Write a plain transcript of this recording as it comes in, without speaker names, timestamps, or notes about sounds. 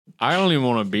I don't even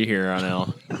want to be here right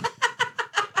now.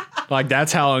 Like,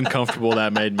 that's how uncomfortable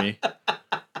that made me.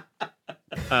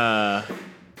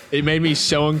 It made me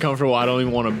so uncomfortable, I don't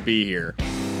even want to be here.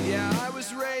 Yeah, I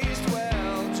was raised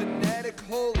well, genetic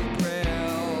holy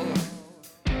grail.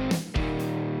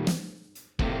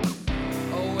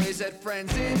 Always had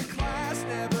friends in class,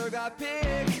 never got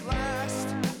picked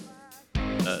last.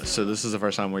 So this is the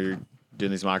first time we're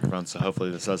doing these microphones, so hopefully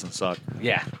this doesn't suck.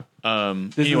 Yeah.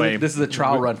 Anyway, This is a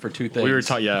trial run for two things. we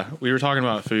were talking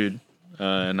about food,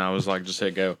 and I was like, just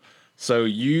hit go. So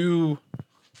you're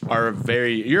a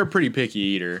pretty picky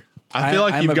eater. I feel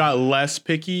like you've got less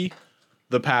picky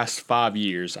the past 5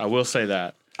 years. I will say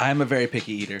that. I'm a very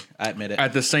picky eater. I admit it.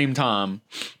 At the same time,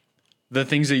 the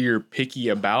things that you're picky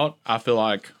about, I feel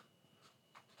like,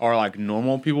 are like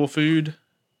normal people food.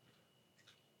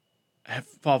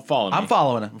 Follow me. I'm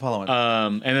following it.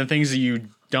 And the things that you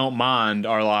don't mind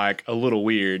are like a little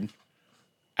weird.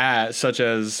 Such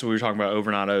as we were talking about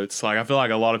overnight oats. Like, I feel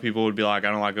like a lot of people would be like,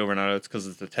 I don't like overnight oats because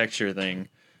it's the texture thing.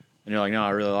 And you're like, no, I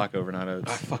really like overnight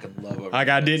oats. I fucking love overnight Like,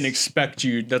 I oats. didn't expect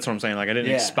you. That's what I'm saying. Like, I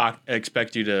didn't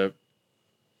expect you to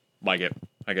like it,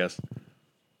 I guess.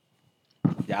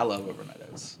 Yeah, I love overnight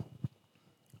oats.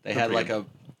 They They're had pretty like a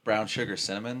brown sugar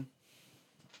cinnamon.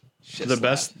 Shit The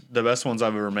slapped. best ones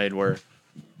I've ever made were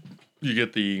you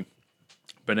get the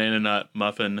banana nut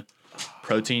muffin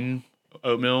protein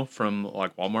oatmeal from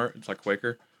like Walmart. It's like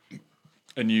Quaker.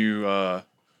 And you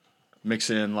mix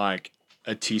in like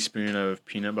a teaspoon of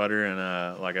peanut butter and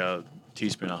a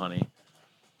teaspoon of honey.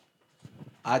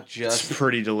 It's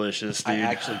pretty delicious, dude. I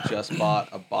actually just bought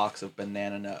a box of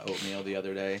banana nut oatmeal the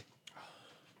other day.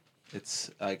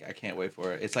 It's like, I can't wait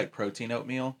for it. It's like protein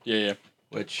oatmeal. Yeah.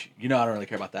 Which, I don't really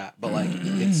care about that, but like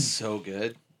it's so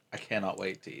good. I cannot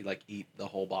wait to eat the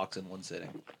whole box in one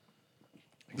sitting.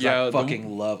 Yeah, I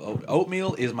fucking love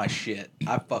oatmeal is my shit.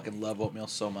 I fucking love oatmeal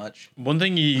so much. One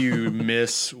thing you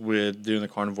miss with doing the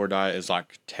carnivore diet is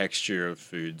like texture of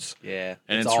foods. Yeah.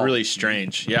 And it's really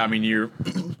strange. Yeah, I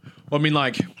mean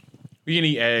like you can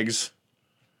eat eggs.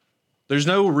 There's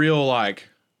no real like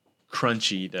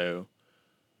crunchy though.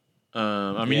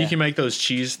 I mean you can make those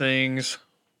cheese things.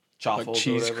 Chaffles, like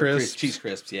cheese or crisps. Cheese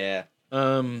crisps, yeah.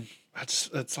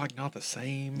 It's like not the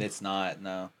same. It's not,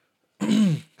 no.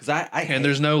 Because and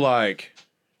there's no like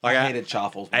I hated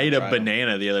chaffles. I ate a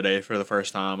banana the other day for the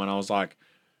first time, and I was like,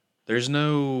 "There's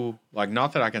no like,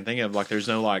 not that I can think of. Like, there's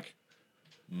no like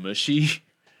mushy."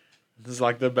 This is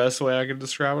like the best way I could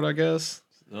describe it, I guess.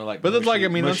 They're like, but mushy, it's like, I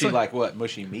mean, mushy that's like what?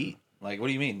 Mushy meat? Like, what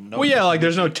do you mean? No, well, yeah, like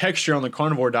there's no texture on the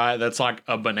carnivore diet that's like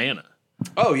a banana.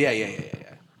 Oh yeah.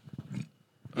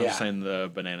 I'm just saying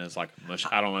the banana is like mush.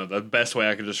 I don't know. The best way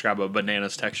I could describe a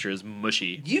banana's texture is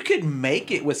mushy. You could make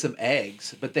it with some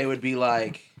eggs, but they would be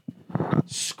like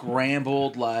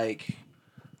scrambled, like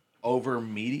over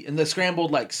meaty, and the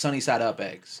scrambled like sunny side up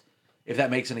eggs. If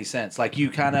that makes any sense, like you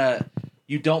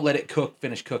don't let it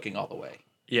finish cooking all the way.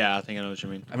 Yeah, I think I know what you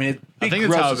mean. I mean, it'd be I think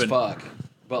gross that's how as fuck.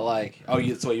 But like,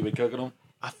 that's the way you've been cooking them.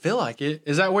 I feel like it.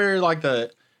 Is that where like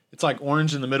it's like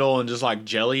orange in the middle and just like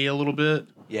jelly a little bit?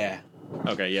 Yeah.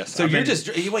 Okay, yes. So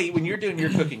when you're doing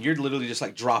your cooking, you're literally just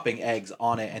like dropping eggs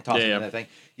on it and tossing it in that thing.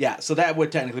 Yeah, so that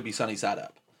would technically be sunny side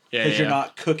up. Yeah, because you're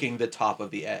not cooking the top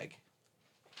of the egg.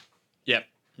 Yep.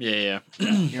 Yeah.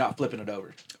 You're not flipping it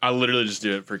over. I literally just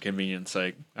do it for convenience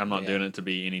sake. I'm not doing it to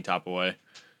be any type of way.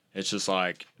 It's just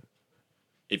like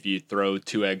if you throw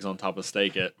 2 eggs on top of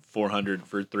steak at 400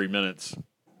 for 3 minutes,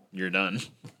 you're done.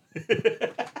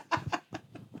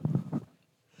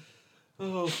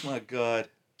 Oh my god.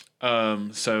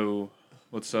 So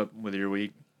what's up with your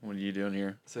week? What are you doing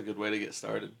here? It's a good way to get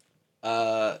started.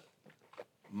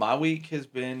 My week has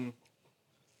been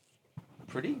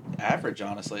pretty average,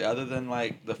 honestly, other than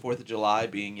like the 4th of July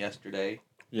being yesterday.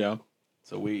 Yeah.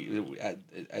 So we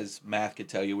as Math could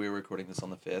tell you, we were recording this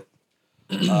on the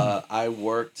 5th. I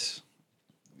worked,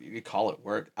 you could call it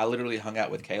work. I literally hung out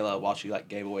with Kayla while she like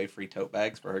gave away free tote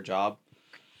bags for her job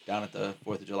down at the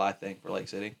 4th of July thing for Lake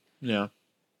City. Yeah.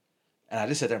 And I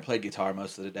just sat there and played guitar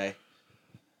most of the day.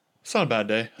 It's not a bad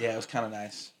day. Yeah, it was kind of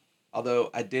nice. Although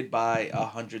I did buy a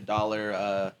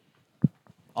 $100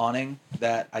 awning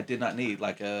that I did not need,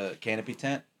 like a canopy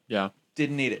tent. Yeah.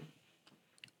 Didn't need it.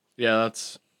 Yeah,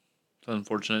 that's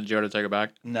unfortunate. Did you already take it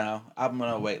back? No, I'm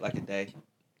going to wait like a day.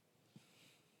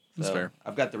 That's fair.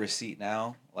 I've got the receipt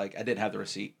now. Like, I didn't have the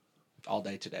receipt all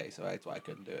day today, so that's why I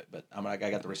couldn't do it. But I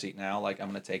got the receipt now. Like, I'm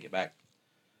going to take it back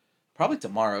probably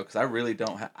tomorrow because I really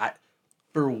don't have...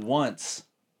 For once,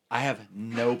 I have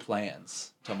no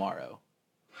plans tomorrow.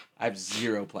 I have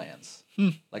 0 plans.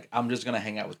 Like, I'm just going to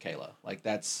hang out with Kayla. Like,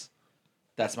 that's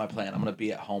my plan. I'm going to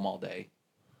be at home all day.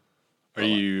 Are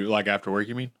you like after work?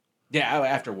 You mean? Yeah,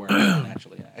 after work,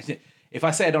 naturally. If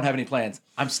I say I don't have any plans,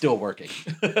 I'm still working.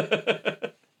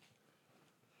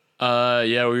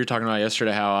 Yeah, we were talking about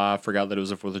yesterday how I forgot that it was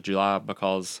the 4th of July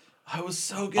because I was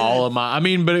so good. all of my, I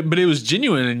mean, but it was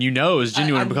genuine, and it was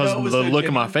genuine because know it was of the so look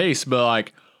on my genuine. face. But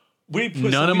like,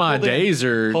 none of my days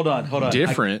are hold on.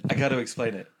 different. I got to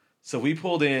explain it. So we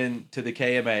pulled in to the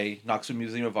KMA, Knoxville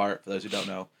Museum of Art, for those who don't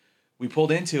know. We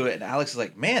pulled into it, and Alex is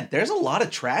like, man, there's a lot of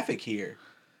traffic here.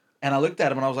 And I looked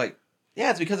at him, and I was like,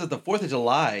 yeah, it's because of the 4th of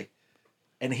July.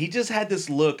 And he just had this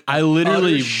look. I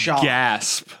literally utter shock.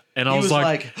 gasp, and I He was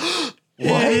like, what?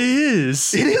 it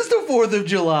is. It is the 4th of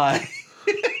July.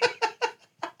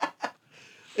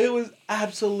 It was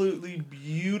absolutely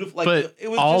beautiful. Like, But it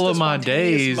was all just of a my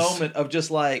spontaneous days- moment of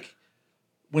just like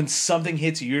when something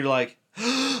hits you, you're like,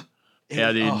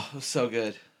 Yeah, dude. Oh, it was so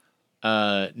good.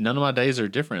 None of my days are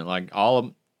different. Like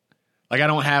I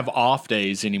don't have off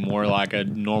days anymore, like a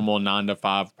normal 9 to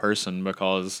 5 person,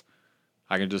 because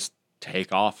I can just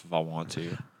take off if I want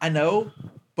to. I know,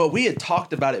 but we had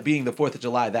talked about it being the 4th of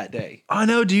July that day. I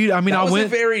know, dude. I mean, That was a I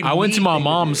very went to me my thing to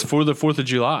mom's do. for the 4th of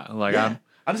July. Like Yeah.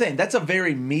 I'm saying that's a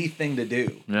very me thing to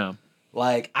do. yeah.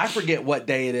 Like, I forget what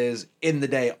day it is in the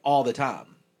day all the time.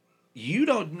 You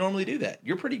don't normally do that.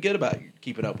 You're pretty good about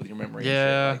keeping up with your memory. and shit.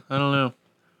 Yeah, Like, I don't know.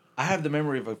 I have the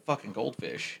memory of a fucking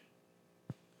goldfish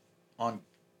on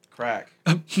crack.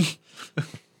 I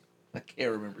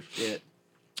can't remember shit.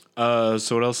 So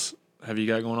what else have you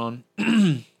got going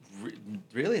on?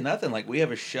 Really nothing. Like, we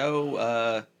have a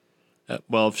show.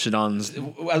 Well, if Shadon's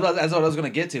That's what I was going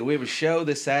to get to. We have a show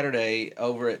this Saturday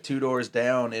over at Two Doors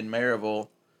Down in Maryville,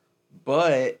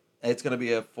 but it's going to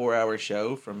be a 4-hour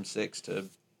show from 6 to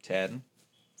 10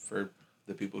 for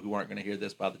the people who aren't going to hear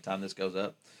this by the time this goes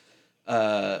up.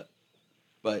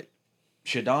 But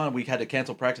Shadon, we had to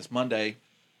cancel practice Monday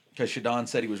because Shadon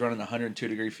said he was running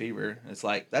 102-degree fever. It's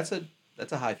like, that's a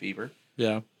high fever.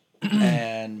 yeah.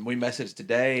 And we messaged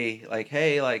today, like,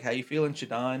 hey, like, how you feeling,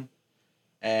 Shadon?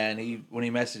 And when he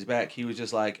messaged back, he was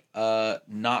just like,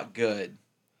 not good.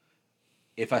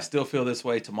 If I still feel this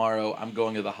way tomorrow, I'm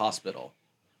going to the hospital.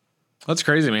 That's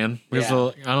crazy, man. Because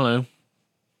Yeah. I don't know.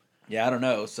 Yeah, I don't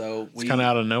know. So It's kind of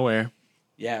out of nowhere.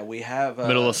 Yeah, we have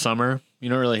Middle of summer. You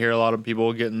don't really hear a lot of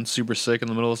people getting super sick in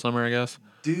the middle of summer, I guess.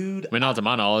 dude. I mean, not to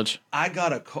my knowledge. I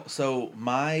got a cold. So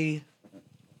my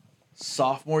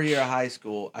sophomore year of high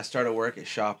school, I started work at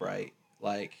ShopRite.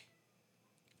 Like,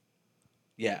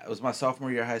 yeah, it was my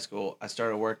sophomore year of high school. I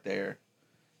started work there,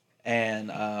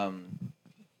 and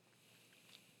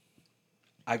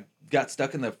I got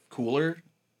stuck in the cooler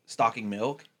stocking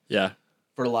milk Yeah.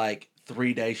 for like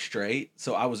 3 days straight.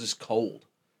 So I was just cold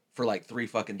for like 3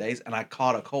 fucking days, and I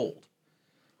caught a cold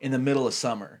in the middle of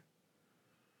summer.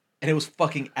 And it was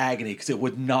fucking agony because it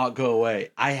would not go away.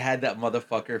 I had that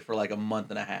motherfucker for like a month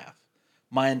and a half.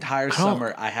 My entire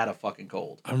summer, I had a fucking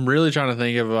cold. I'm really trying to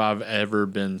think if I've ever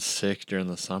been sick during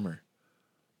the summer.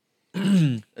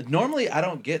 Normally, I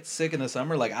don't get sick in the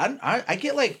summer. Like I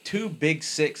get like 2 big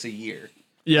sicks a year.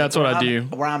 Yeah, that's what where I do.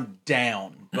 Where I'm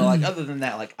down, but like other than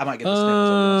that, like I might get the sniffles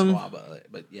every once in a while.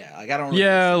 But yeah, like I don't. Really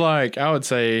Yeah, get sick. like I would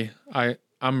say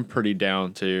I'm pretty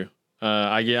down too.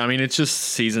 I mean, it's just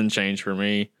season change for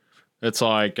me. It's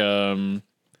like when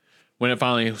it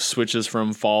finally switches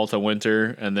from fall to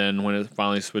winter, and then when it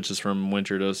finally switches from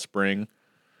winter to spring.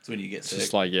 It's when you get It's sick.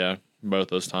 just like, yeah, both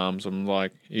those times. I'm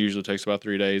like, it usually takes about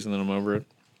 3 days, and then I'm over it.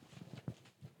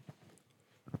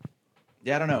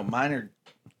 Yeah, I don't know. Mine are.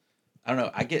 I don't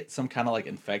know. I get some kind of like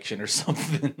infection or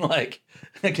something. Like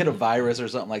I get a virus or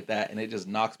something like that, and it just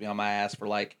knocks me on my ass for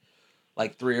like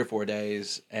 3 or 4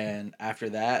 days, and after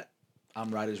that, I'm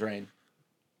right as rain.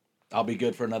 I'll be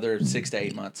good for another 6 to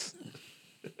 8 months.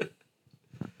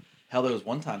 Hell, there was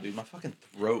one time, dude. My fucking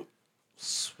throat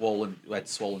had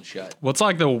swollen shut. What's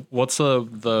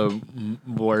the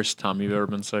worst time you've ever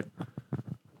been sick?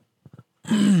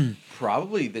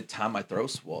 Probably the time my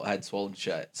throat had swollen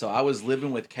shut. So I was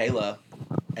living with Kayla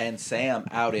and Sam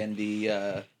out in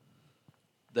the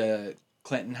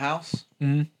Clinton house,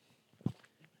 and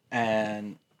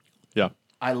Yeah.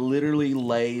 I literally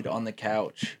laid on the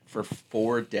couch for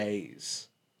 4 days,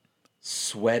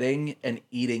 sweating and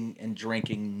eating and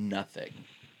drinking nothing.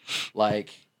 Like,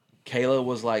 Kayla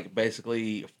was like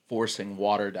basically forcing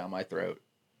water down my throat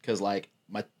because like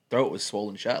my throat was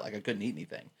swollen shut. Like I couldn't eat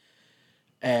anything.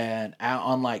 And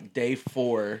on like day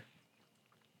 4,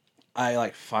 I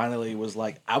was finally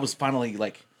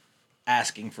like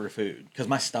asking for food because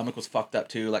my stomach was fucked up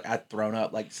too. Like I'd thrown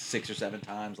up like 6 or 7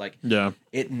 times. Like Yeah.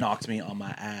 it knocked me on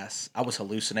my ass. I was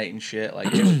hallucinating shit.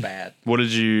 Like it was bad. What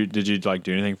did you like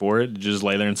do anything for it? Did you just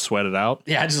lay there and sweat it out?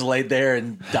 Yeah, I just laid there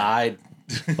and died.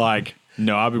 Like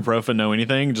no ibuprofen, no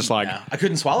anything, just like I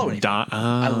couldn't swallow anything.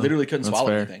 I literally couldn't that's swallow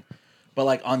fair. anything. But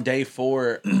like on day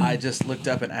 4, I just looked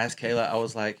up and asked Kayla. I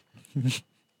was like,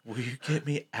 "Will you get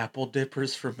me apple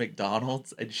dippers from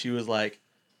McDonald's?" And she was like,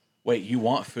 "Wait, you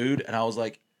want food?" And I was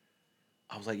like,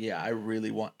 "Yeah, I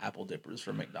really want apple dippers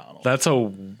from McDonald's."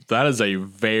 That is a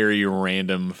very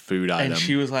random food item And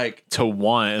she was like, to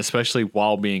want, especially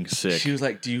while being sick. she was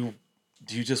like, "Do you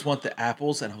just want the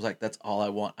apples?" And I was like, "That's all I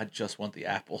want. I just want the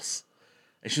apples."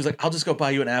 And she was like, "I'll just go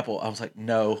buy you an apple." I was like,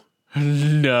 "No,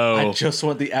 No. I just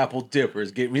want the apple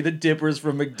dippers. Get me the dippers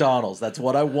from McDonald's. That's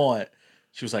what I want."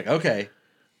 She was like, "Okay."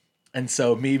 And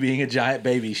so me being a giant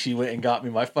baby, she went and got me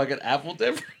my fucking apple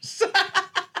dippers.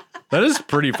 That is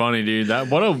pretty funny, dude.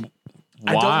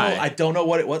 Why? I don't know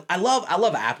what it was. I love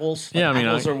apples. Like, Yeah, I mean,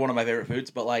 apples are one of my favorite foods,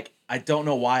 but like I don't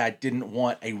know why I didn't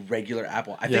want a regular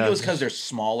apple. I think Yeah. it was because they're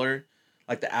smaller.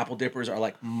 Like the apple dippers are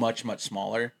like much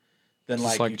smaller than Just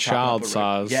like like you chop up child a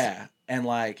size. Yeah, and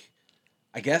like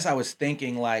I guess I was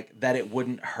thinking like that it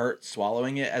wouldn't hurt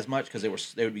swallowing it as much because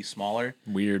they would be smaller,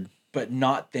 Weird. but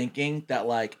not thinking that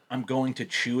like I'm going to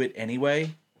chew it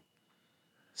anyway,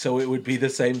 so it would be the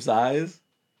same size.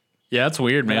 Yeah, that's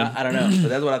weird, But man. I don't know. But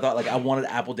that's what I thought. Like I wanted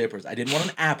apple dippers. I didn't want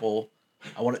an apple.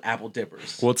 I wanted apple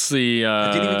dippers. What's the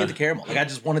I didn't even get the caramel. Like I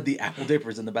just wanted the apple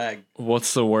dippers in the bag.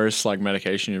 what's the worst like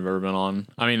medication you've ever been on?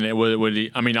 I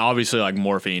mean, I mean, obviously like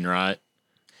morphine, right?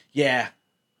 Yeah,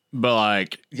 But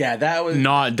like yeah. That was.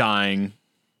 not dying.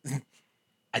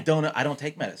 I don't know. I don't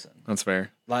take medicine. That's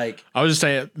fair. Like I was just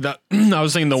saying that I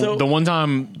was thinking So- the one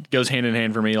time goes hand in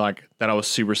hand for me, like that I was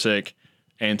super sick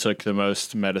and took the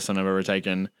most medicine I've ever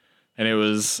taken. And it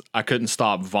was, I couldn't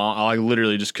stop I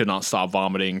literally just could not stop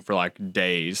vomiting for like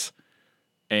days.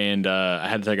 And I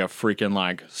had to take a freaking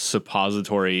like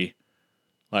suppository,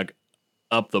 like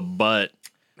up the butt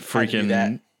How'd you do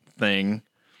that? freaking thing.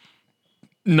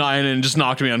 No, and it just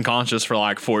knocked me unconscious for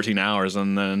like 14 hours.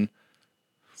 And then,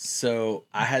 so,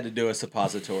 I had to do a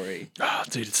suppository. oh,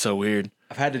 dude, it's so weird.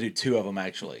 I've had to do 2 of them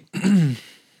actually.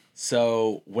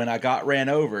 So when I got ran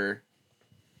over,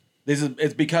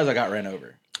 it's because I got ran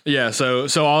over. Yeah, so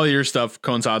all your stuff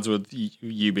coincides with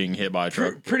you being hit by a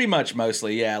truck. Pretty much,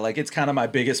 mostly, yeah. Like it's kind of my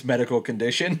biggest medical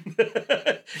condition,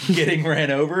 getting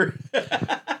ran over.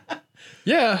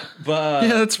 Yeah, But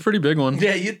yeah, that's a pretty big one.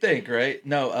 yeah, you'd think, right?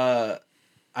 No,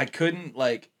 I couldn't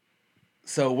like.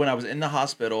 So when I was in the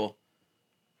hospital,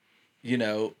 you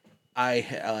know,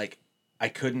 I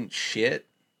couldn't shit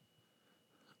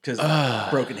because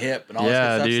broken hip and all Yeah,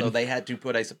 that stuff. dude. So they had to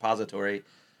put a suppository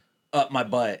up my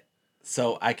butt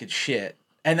so I could shit,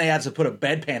 and they had to put a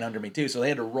bedpan under me too. So they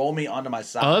had to roll me onto my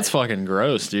side. Oh, that's fucking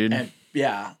gross, dude. And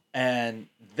yeah, and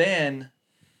then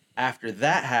after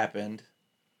that happened,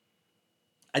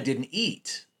 I didn't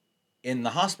eat in the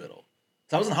hospital.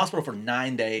 So I was in the hospital for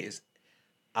 9 days.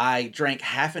 I drank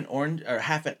half an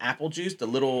apple juice, the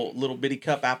little bitty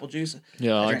cup apple juice.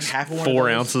 Yeah, I like drank half of one of 4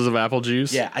 those. ounces of apple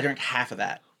juice. Yeah, I drank half of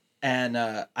that, and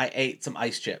I ate some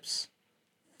ice chips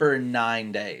for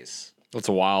 9 days. That's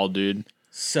wild, dude.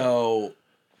 So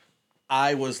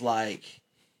I was like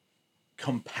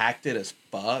compacted as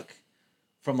fuck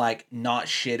from like not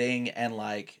shitting and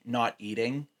like not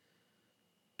eating.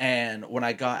 And when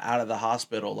I got out of the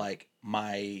hospital, like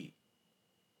I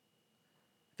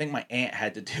think my aunt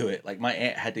had to do it. Like my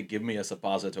aunt had to give me a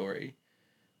suppository,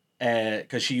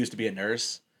 because she used to be a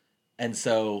nurse, and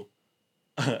so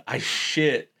I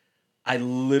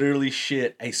literally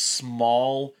shit a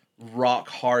small rock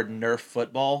hard Nerf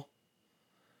football.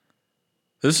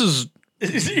 This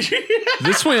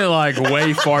went like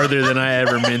way farther than I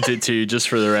ever meant it to, just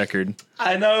for the record.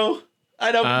 I know.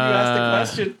 But you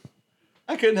asked the question.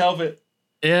 I couldn't help it.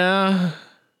 Yeah,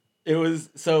 It was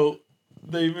so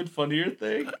the even funnier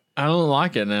thing. I don't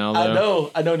like it now,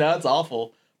 though. I know now it's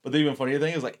awful. But the even funnier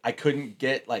thing is like I couldn't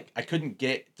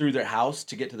get through their house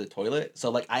to get to the toilet.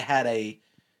 So like I had a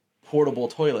portable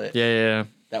toilet Yeah.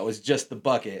 that was just the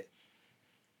bucket.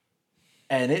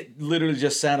 And it literally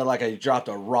just sounded like I dropped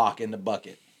a rock in the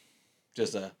bucket.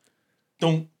 Just a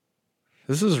thump.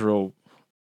 This is real.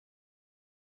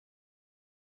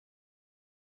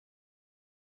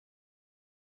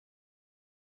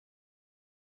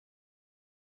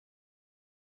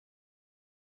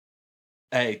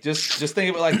 Hey, just think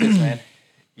of it like this, man.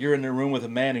 You're in the room with a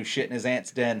man who shit in his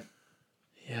aunt's den.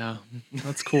 Yeah,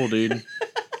 that's cool, dude.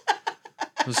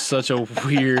 It was such a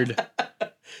weird,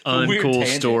 uncool Weird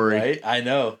tangent, story. right? I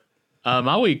know.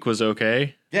 My week was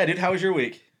okay. Yeah, dude. How was your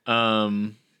week?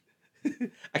 Um,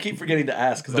 I keep forgetting to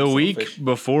ask. 'Cause the I'm week selfish.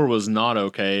 before was not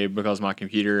okay because my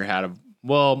computer had a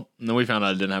well. Then we found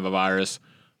out it didn't have a virus,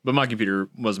 but my computer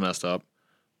was messed up.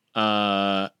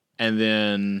 And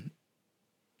then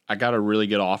I got a really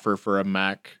good offer for a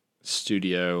Mac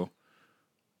Studio.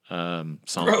 Something.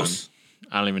 Gross.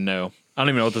 I don't even know. I don't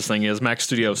even know what this thing is. Mac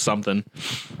Studio something.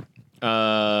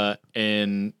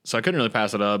 And so I couldn't really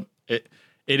pass it up.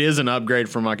 It is an upgrade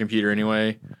from my computer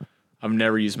anyway. I've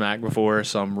never used Mac before,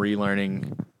 so I'm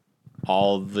relearning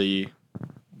all the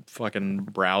fucking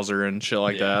browser and shit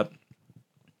like that.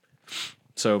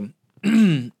 So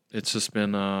it's just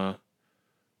been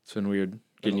it's been weird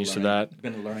getting used to that.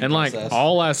 Been a learning And like process.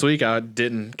 all last week, I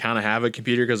didn't kind of have a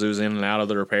computer because it was in and out of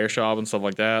the repair shop and stuff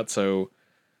like that. So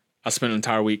I spent an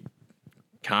entire week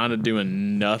kind of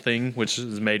doing nothing, which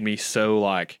has made me so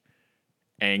like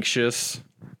anxious.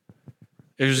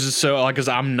 It was just so like because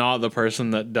I'm not the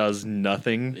person that does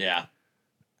nothing Yeah.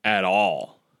 at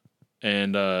all,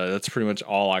 and that's pretty much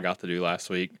all I got to do last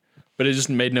week. But it just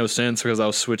made no sense because I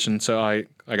was switching. So I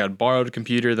got borrowed a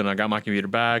computer, then I got my computer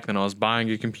back, then I was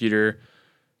buying a computer,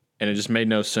 and it just made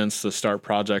no sense to start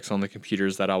projects on the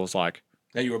computers that I was like,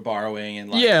 That you were borrowing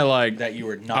and like yeah, like that you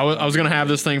were not. I was gonna have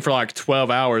this thing for like 12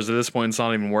 hours. At this point, it's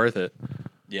not even worth it.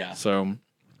 Yeah. So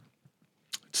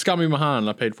it just got me behind.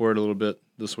 I paid for it a little bit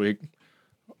this week.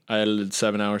 I edited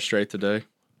 7 hours straight today.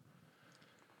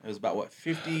 It was about what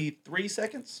 53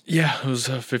 seconds. Yeah, it was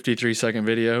a 53-second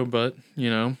video, but you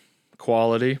know,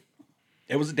 quality.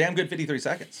 It was a damn good 53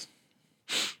 seconds.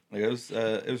 Like it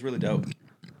was really dope.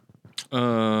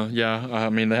 Yeah, I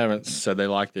mean they haven't said they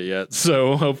liked it yet,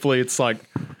 so hopefully it's like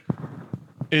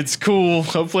it's cool.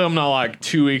 Hopefully I'm not like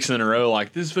 2 weeks in a row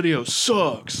like this video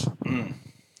sucks.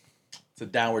 It's a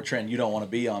downward trend you don't want to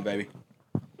be on, baby.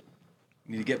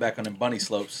 You need to get back on them bunny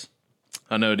slopes.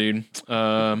 I know, dude.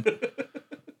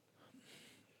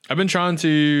 I've been trying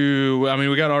to. I mean,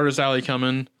 we got Artist Alley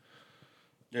coming.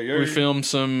 Yeah, We filmed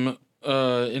some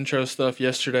intro stuff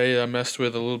yesterday. I messed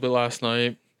with a little bit last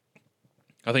night.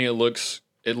 I think it looks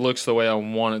the way I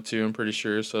want it to. I'm pretty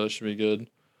sure, so it should be good.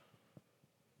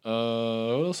 What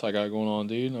else I got going on,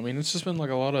 dude? I mean, it's just been like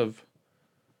a lot of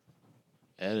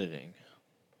editing.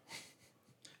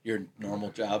 Your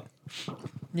normal job.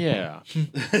 Yeah,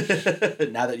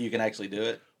 Now that you can actually do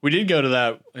it. we did go to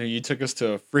that. You took us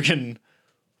to a freaking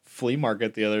flea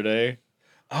market the other day.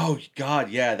 Oh God,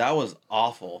 yeah, that was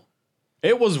awful.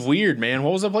 It was weird, man.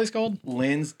 What was that place called?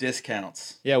 Lynn's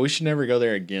Discounts. Yeah, we should never go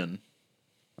there again.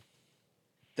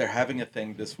 They're having a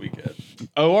thing this weekend.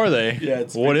 Oh, are they? Yeah,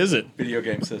 it's What is it? Video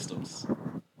game systems.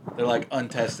 They're like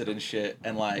untested and shit,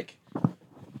 and like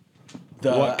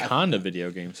the What kind of video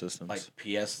game systems? like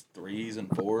PS3s and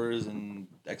 4s and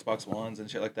Xbox Ones and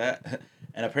shit like that.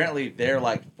 And apparently they're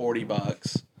like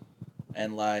 $40,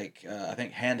 and like I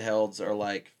think handhelds are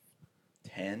like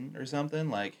 10 or something.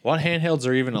 Like What handhelds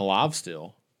are even alive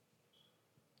still?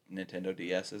 Nintendo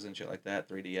DSs and shit like that,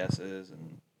 3DSs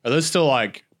and Are those still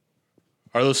like?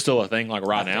 Are those still a thing like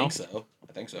right now? I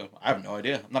think so. I have no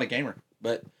idea. I'm not a gamer,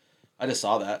 but I just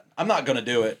saw that. I'm not gonna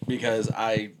do it because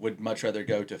I would much rather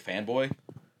go to Fanboy.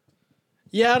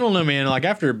 Yeah, I don't know, man. Like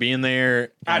after being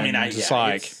there, I mean, and just yeah,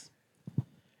 like it's-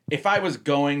 if I was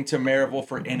going to Maryville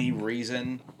for any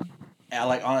reason,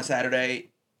 like on a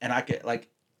Saturday, and I could like,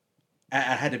 I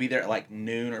had to be there at like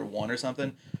noon or 1 or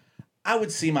something, I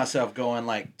would see myself going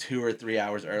like 2 or 3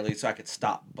 hours early so I could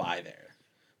stop by there.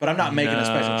 But I'm not making a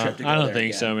special trip to go I don't there think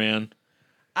again. so, man.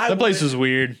 I That place would- was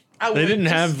weird. I They would didn't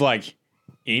just- have like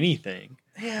anything.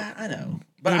 Yeah, I know.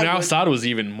 But I would- outside was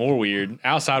even more weird.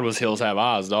 Outside was Hills Have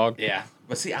Eyes, dog. Yeah,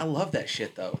 but see, I love that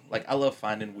shit though. Like, I love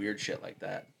finding weird shit like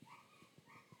that.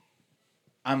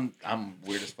 I'm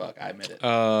weird as fuck. I admit it.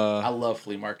 I love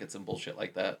flea markets and bullshit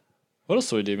like that. What else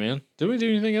did we do, man? Did we do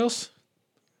anything else?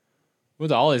 With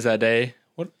the Ollies that day.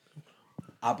 What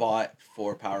I bought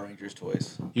 4 Power Rangers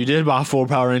toys you did buy 4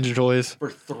 Power Ranger toys. for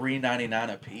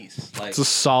 $3.99 a piece. Like, It's a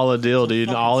solid deal, dude.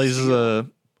 fucking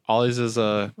Ollie's is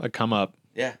a come up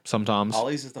yeah, sometimes.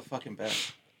 Ollie's is the fucking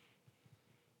best.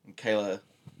 And Kayla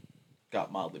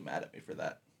got mildly mad at me for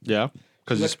that. Yeah,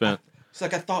 because you Like, spent It's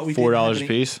like I thought we $4 didn't have a any-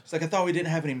 piece. It's like I thought we didn't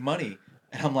have any money,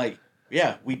 and I'm like,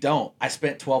 yeah, we don't. I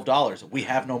spent $12. We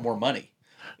have no more money.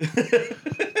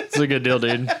 It's a good deal,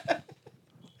 dude.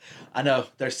 I know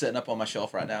they're sitting up on my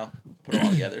shelf right now. Put them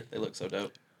all together. They look so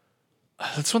dope.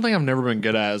 That's one thing I've never been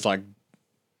good at is like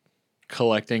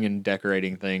collecting and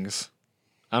decorating things.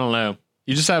 I don't know.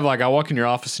 You just have like I walk in your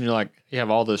office and you're like you have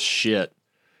all this shit,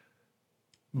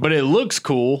 but it looks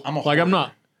cool. I'm a like I'm hoarder.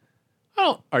 not.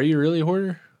 Oh, are you really a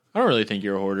hoarder? I don't really think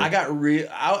you're a hoarder.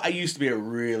 I used to be a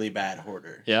really bad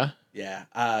hoarder. Yeah? Yeah.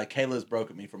 Kayla's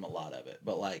broken me from a lot of it.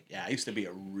 But, like, yeah, I used to be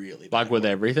a really bad Like with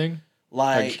hoarder. everything?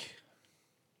 Like,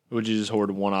 Would you just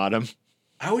hoard one item?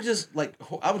 I would just, like,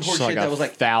 I would hoard Just shit like that was,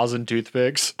 like, 1,000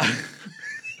 toothpicks?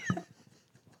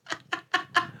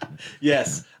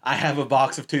 yes, I have a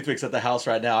box of toothpicks at the house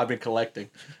right now. I've been collecting.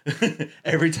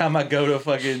 Every time I go to a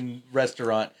fucking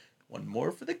restaurant, one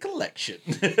more for the collection.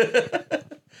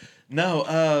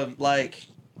 No, like,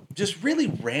 just really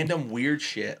random weird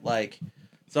shit. Like,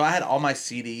 so I had all my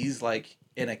CDs, like,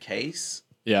 in a case,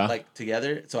 Yeah. like,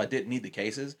 together, so I didn't need the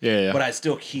cases. Yeah. But I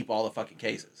still keep all the fucking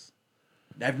cases.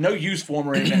 I have no use for them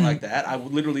or anything like that. I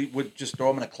would just throw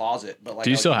them in a closet. But like,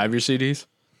 Do you still have your CDs?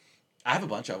 I have a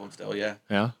bunch of them still. Yeah,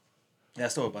 Yeah. I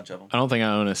still have a bunch of them. I don't think I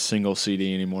own a single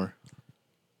CD anymore.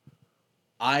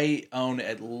 I own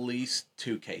at least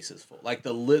 2 cases full, like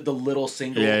the little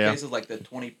single Yeah. cases, like the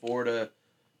 24 to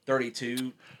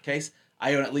 32 case.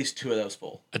 I own at least 2 of those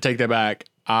full. I take that back.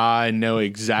 I know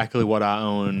exactly what I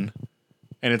own,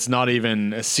 and it's not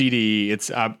even a CD. It's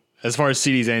as far as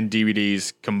CDs and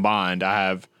DVDs combined, I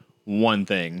have one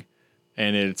thing,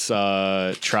 and it's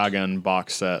Trigun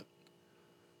box set.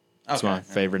 It's my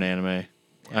favorite anime,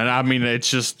 and I mean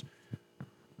it's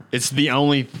the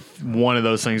only one of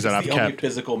those things that I've the only kept.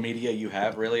 physical media you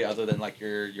have, really, other than like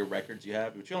your records you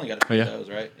have, but you only got a few Yeah. of those,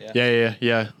 right?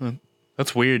 Yeah.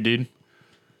 That's weird, dude.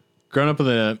 Growing up in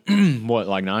the what,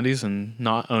 like 90s and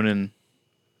not owning,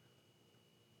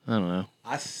 I don't know.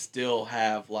 I still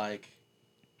have like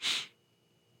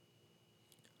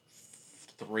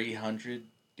 300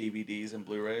 DVDs and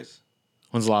Blu-rays.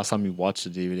 When's the last time you watched a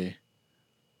DVD?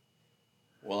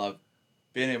 Well, I've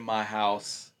been in my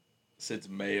house since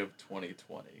May of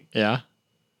 2020. Yeah.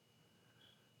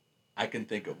 I can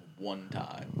think of one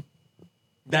time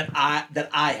that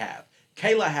I have.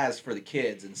 Kayla has for the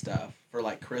kids and stuff for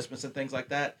like Christmas and things like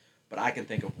that, but I can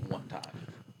think of one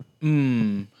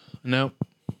time. Nope.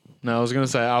 No, I was gonna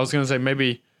say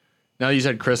maybe. Now that you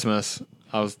said Christmas,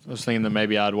 I was thinking that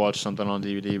maybe I'd watch something on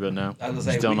DVD, but no, I was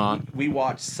gonna say still not. We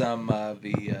watched some of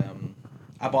the.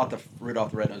 I bought the Rudolph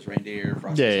the Red-Nosed Reindeer.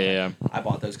 Frosty Yeah. I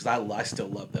bought those because I still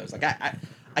love those. Like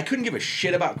I couldn't give a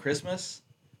shit about Christmas,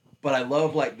 but I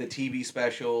love like the TV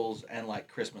specials and like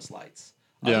Christmas lights.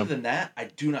 Other than that, I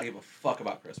do not give a fuck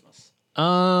about Christmas.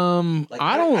 Like,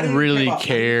 I don't even really I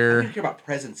care. don't even care about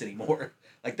presents anymore.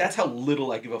 Like that's how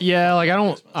little I give a fuck. Yeah, like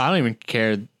about I don't even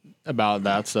care about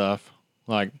that stuff.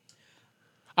 Like,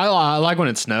 I like when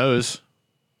it snows.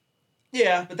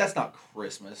 Yeah, but that's not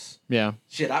Christmas. Yeah.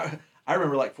 Shit, I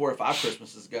remember like 4 or 5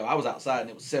 Christmases ago, I was outside and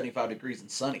it was 75 degrees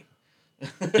and sunny.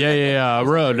 Yeah. I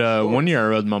rode one year. I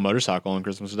rode my motorcycle on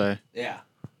Christmas Day. Yeah.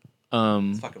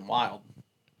 It's fucking wild.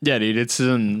 Yeah, dude. It's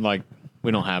in like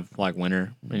we don't have like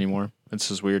winter anymore. It's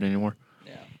just weird anymore.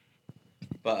 Yeah.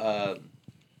 But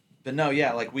no,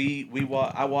 yeah. Like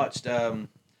I watched.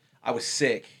 I was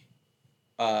sick.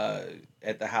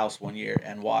 At the house one year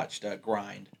and watched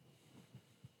Grind.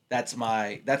 That's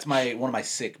my one of my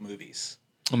sick movies.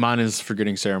 Mine is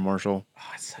Forgetting Sarah Marshall. Oh,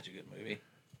 it's such a good movie.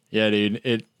 Yeah, dude.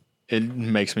 It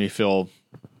makes me feel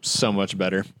so much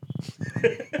better.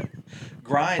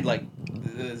 Grind, like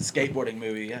the skateboarding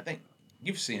movie. I think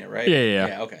you've seen it, right? Yeah.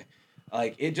 Yeah. Okay.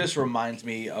 Like it just reminds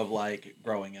me of like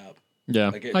growing up. Yeah,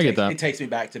 Like I get that. It takes me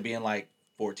back to being like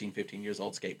 14, 15 years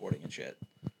old skateboarding and shit.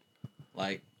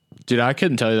 Like, Dude, I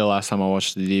couldn't tell you the last time I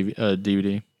watched the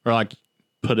DVD or like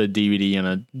put a DVD in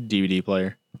a DVD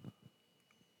player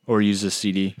or use a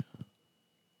CD.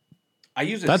 I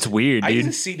use That's weird, I dude.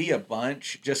 use a CD a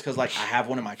bunch just because like I have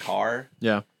one in my car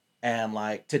Yeah. and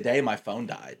like today my phone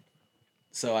died,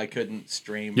 so I couldn't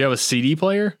stream You have a CD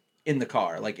player? in the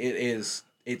car. Like it's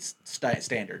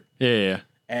standard, Yeah.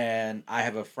 and I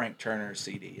have a Frank Turner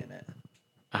CD in it.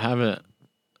 I haven't.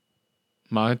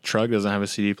 My truck doesn't have a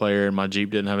CD player, and my Jeep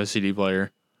didn't have a CD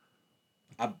player.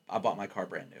 I bought my car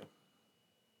brand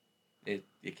new.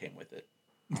 It came with it.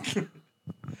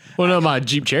 Well, no, my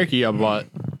Jeep Cherokee I bought.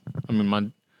 I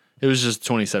mean, it was just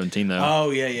 2017 though. Oh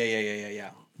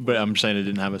yeah. But I'm saying it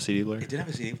didn't have a CD player. It didn't have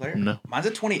a CD player. No. Mine's a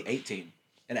 2018,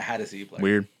 and it had a CD player.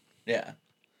 Weird. Yeah,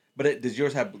 but did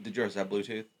yours have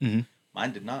Bluetooth? Mhm.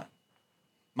 Mine did not.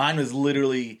 Mine was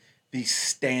literally the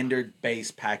standard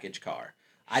base package car.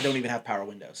 I don't even have power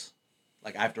windows.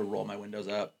 Like I have to roll my windows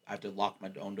up. I have to lock my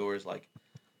own doors. Like,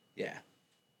 yeah,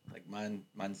 like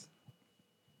mine's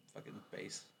fucking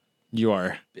base, You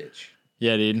are. bitch.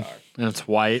 Yeah, dude. Car. And it's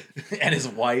white. And it's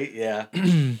white. Yeah,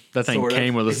 That thing sort of.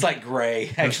 came with It's like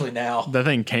gray actually now. that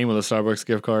thing came with a Starbucks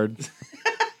gift card.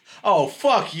 Oh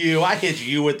fuck you! I hit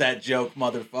you with that joke,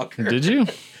 motherfucker. Did you?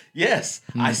 Yes,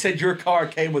 I said your car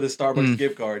came with a Starbucks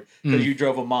gift card because you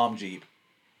drove a mom Jeep.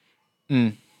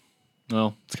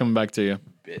 Well, it's coming back to you.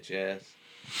 Bitch ass.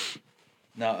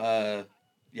 No,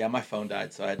 yeah, my phone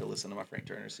died, so I had to listen to my Frank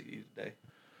Turner CD today.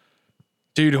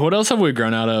 Dude, what else have we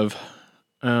grown out of?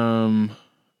 I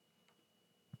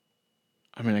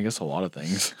mean, I guess a lot of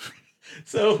things.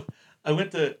 So I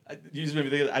went to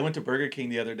Burger King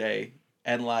the other day,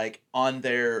 and like on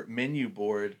their menu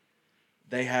board,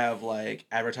 they have like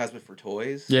advertisement for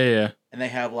toys. Yeah. And they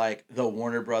have like the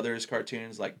Warner Brothers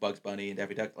cartoons, like Bugs Bunny and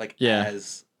Daffy Duck, like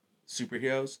as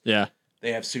superheroes. Yeah.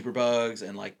 They have Superbugs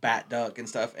and like Bat Duck and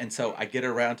stuff. And so I get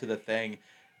around to the thing,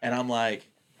 and I'm like,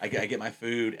 I get my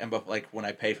food, and but like when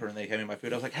I pay for it and they hand me my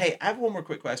food, I was like, hey, I have one more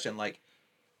quick question. Like,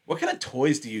 what kind of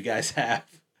toys do you guys have?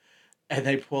 And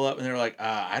they pull up and they're like,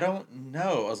 I don't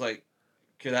know. I was like,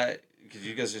 could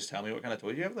you guys just tell me what kind of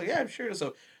toys you have? Like, yeah, I'm sure.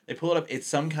 So they pull it up. It's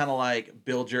some kind of like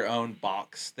build your own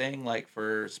box thing, like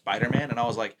for Spider-Man. And I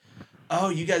was like, oh,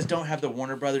 you guys don't have the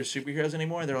Warner Brothers superheroes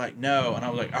anymore? And they're like, no. And I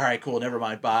was like, all right, cool, never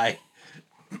mind, bye.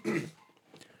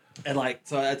 And like,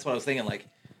 so that's what I was thinking,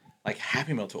 like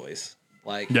Happy Meal toys.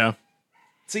 Like, Yeah.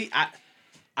 see,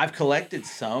 I've collected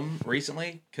some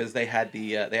recently because they had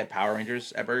they had Power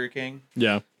Rangers at Burger King.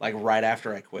 Yeah. Like right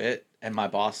after I quit, and my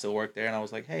boss still worked there, and I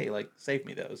was like, hey, like save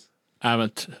me those. I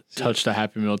haven't touched a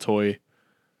Happy Meal toy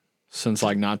since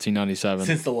like 1997.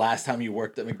 Since the last time you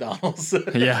worked at McDonald's.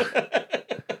 Yeah.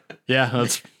 Yeah,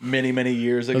 that's many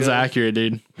years ago. accurate,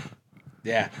 dude.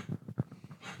 Yeah.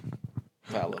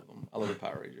 I love them. I love the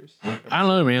Power Rangers. I don't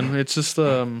know, man. It's just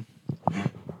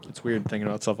it's weird thinking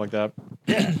about stuff like that.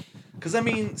 Yeah. Because, I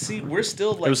mean, see, we're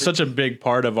still like... It was such a big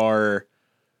part of our...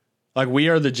 Like, we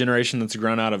are the generation that's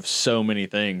grown out of so many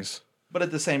things. But at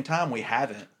the same time, we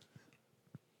haven't.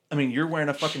 I mean, you're wearing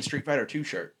a fucking Street Fighter 2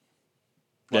 shirt.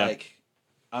 Like,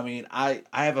 yeah. I mean, I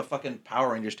have a fucking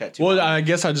Power Rangers tattoo. Well, I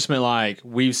guess I just meant, like,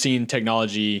 we've seen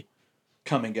technology...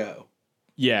 come and go.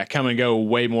 Yeah, come and go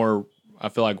way more, I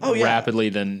feel like, rapidly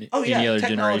than any other generation.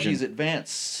 Technology's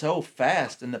advanced so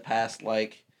fast in the past,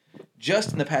 like...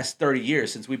 just in the past 30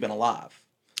 years since we've been alive.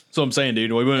 That's what I'm saying,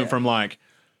 dude. We went from like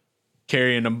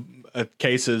carrying a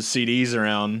case of CDs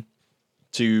around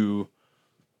to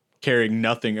carrying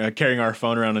nothing, carrying our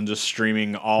phone around and just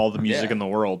streaming all the music in the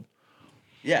world.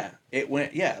 Yeah, it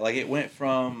went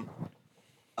from.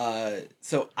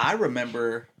 So I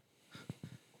remember.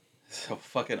 So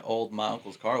fucking old my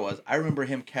uncle's car was. I remember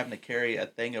him having to carry a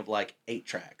thing of like 8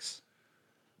 tracks.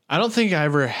 I don't think I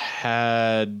ever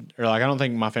had, or like, I don't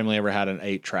think my family ever had an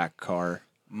 8-track car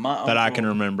that I can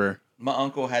remember. My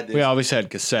uncle had this. We always had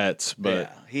cassettes, but.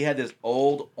 Yeah, he had this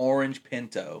old orange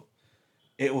Pinto.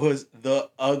 It was the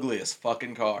ugliest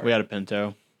fucking car. We had a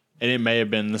Pinto. And it may have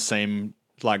been the same,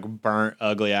 like, burnt,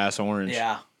 ugly ass orange.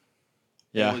 Yeah.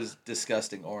 Yeah. It was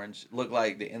disgusting orange. It looked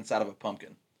like the inside of a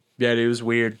pumpkin. Yeah, dude, it was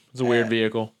weird. It was a weird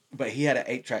vehicle. But he had an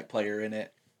 8-track player in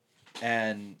it.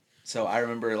 And so I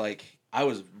remember, like, I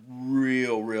was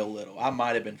real little. I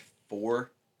might have been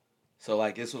 4. So,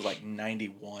 like, this was, like,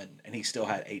 91. And he still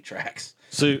had 8 tracks.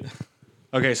 So,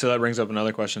 okay, so that brings up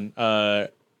another question.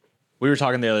 We were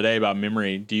talking the other day about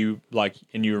memory. Do you, like,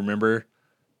 and you remember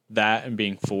that and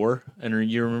being 4? And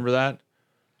you remember that?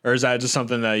 Or is that just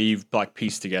something that you've, like,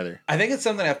 pieced together? I think it's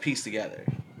something I've pieced together.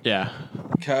 Yeah.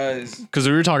 Because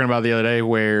we were talking about the other day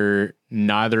where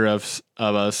neither of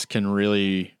us can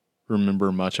really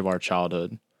remember much of our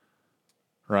childhood.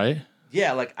 Right?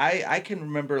 Yeah, like, I can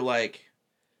remember, like,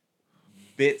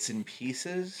 bits and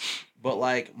pieces, but,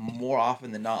 like, more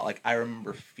often than not, like, I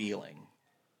remember feeling.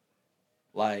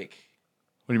 Like...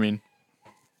 What do you mean?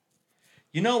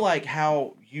 You know, like,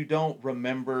 how you don't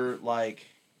remember, like,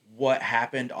 what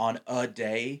happened on a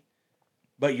day,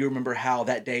 but you remember how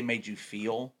that day made you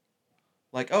feel?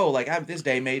 Like, oh, like, this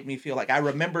day made me feel like... I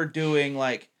remember doing,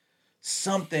 like,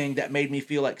 something that made me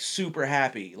feel, like, super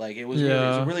happy. Like, it was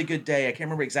a really good day. I can't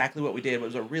remember exactly what we did, but it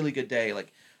was a really good day.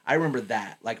 Like, I remember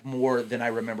that, like, more than I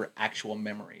remember actual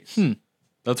memories.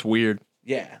 That's weird.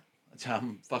 Yeah.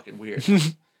 I'm fucking weird.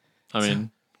 I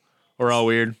mean... We're all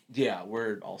weird. Yeah,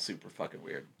 we're all super fucking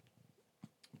weird.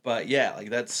 But yeah,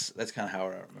 like that's kind of how I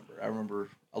remember. I remember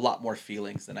a lot more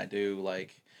feelings than I do,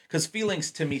 like, because feelings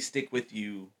to me stick with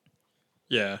you.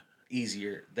 Yeah.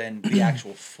 Easier than the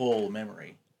actual full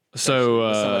memory.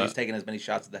 So somebody's taken as many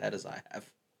shots at the head as I have.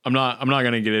 I'm not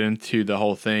gonna get into the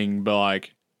whole thing, but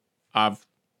like, I've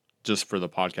just for the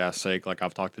podcast's sake, like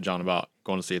I've talked to John about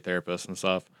going to see a therapist and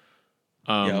stuff.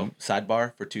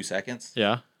 Sidebar for 2 seconds.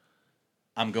 Yeah.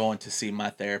 I'm going to see my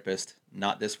therapist,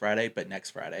 not this Friday, but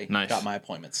next Friday. Nice. Got my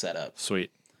appointment set up. Sweet.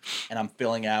 And I'm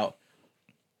filling out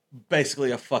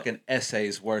basically a fucking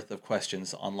essay's worth of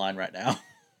questions online right now.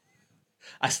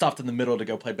 I stopped in the middle to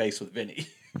go play bass with Vinny.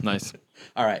 Nice.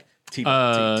 All right.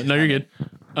 No, you're good.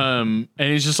 And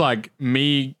it's just like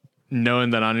me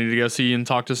knowing that I need to go see and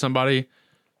talk to somebody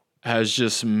has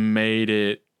just made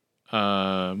it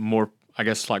more, I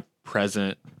guess, like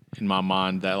present in my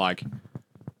mind that like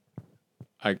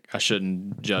I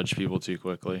shouldn't judge people too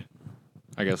quickly,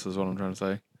 I guess is what I'm trying to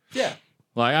say. Yeah.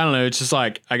 Like, I don't know. It's just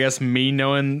like, I guess me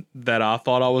knowing that I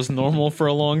thought I was normal for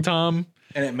a long time.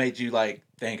 And it made you like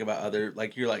think about other,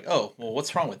 like you're like, oh, well,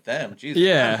 what's wrong with them? Jesus,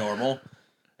 Yeah. I'm normal.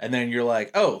 And then you're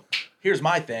like, oh, here's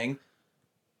my thing.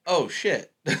 Oh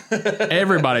shit.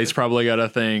 Everybody's probably got a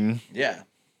thing. Yeah.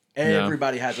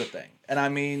 Everybody has a thing. And I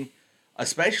mean,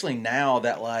 especially now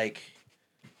that like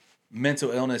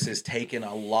mental illness is taken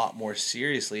a lot more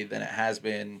seriously than it has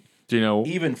been Do you know,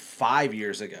 even 5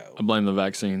 years ago. I blame the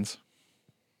vaccines.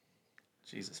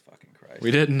 Jesus fucking Christ.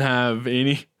 We didn't have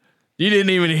any. You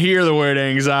didn't even hear the word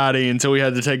anxiety until we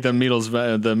had to take the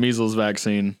measles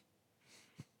vaccine.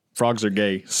 Frogs are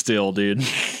gay still, dude.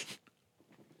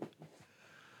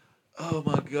 Oh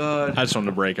my God. I just wanted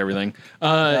to break everything.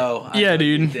 know, I Yeah, know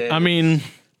you dude. did. I mean,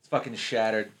 It's fucking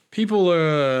shattered. people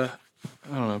I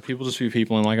don't know. People just be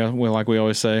people, and like we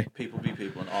always say. People be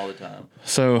people all the time.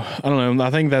 So I don't know.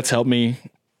 I think that's helped me.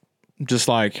 Just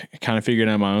like kind of figuring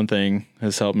out my own thing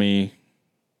has helped me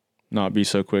not be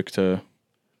so quick to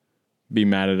be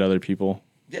mad at other people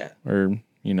Yeah. or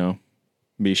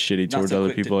be shitty Not towards so other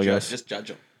quick to people. I judge, guess. just judge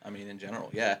them. I mean, in general,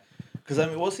 yeah. Because I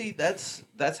mean, well, see, that's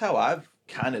how I've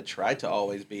kind of tried to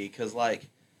always be. Because like,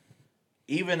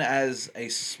 even as a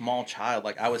small child,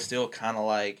 like I was still kind of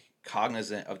like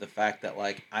cognizant of the fact that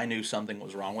like I knew something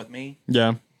was wrong with me,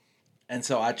 Yeah. and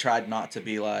so I tried not to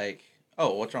be like,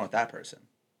 oh, what's wrong with that person?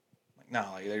 Like,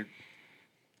 no, like they're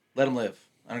let them live.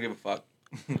 I don't give a fuck.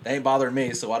 They ain't bothering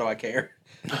me, so why do I care?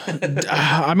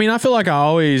 I mean, I feel like I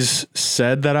always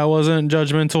said that I wasn't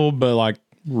judgmental, but like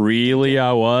really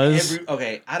I was.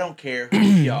 Okay, I don't care who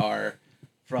you are,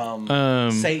 from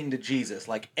Satan to Jesus.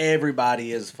 Like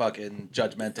everybody is fucking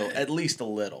judgmental, at least a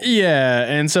little. Yeah,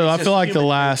 and so It's I just feel like the human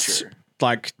last nature.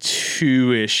 like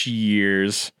 2-ish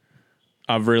years,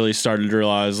 I've really started to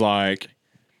realize like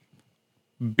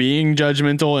being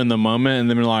judgmental in the moment and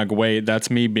then be like, wait, that's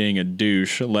me being a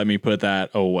douche. Let me put that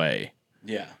away.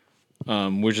 Yeah,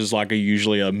 Which is like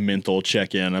usually a mental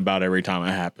check-in about every time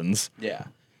it happens. yeah.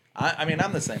 I mean,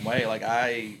 I'm the same way. Like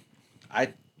I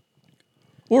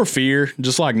Or fear,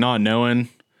 just like not knowing.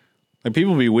 Like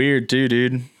people be weird too,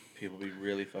 dude. people be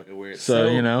really fucking weird.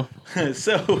 So,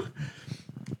 So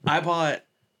I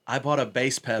bought a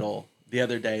bass pedal the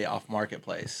other day off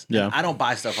Marketplace. Yeah. And I don't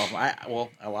buy stuff off.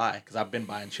 I lie because I've been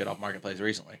buying shit off Marketplace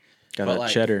recently. got But, that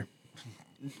like, cheddar.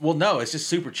 Well, no, it's just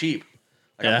super cheap.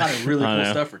 Like Yeah, I'm finding really I cool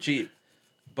know. stuff for cheap.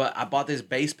 But I bought this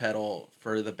bass pedal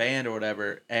for the band or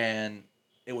whatever, and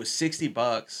it was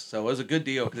 $60. So it was a good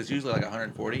deal because it's usually like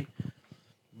 140.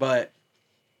 But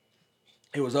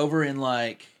it was over in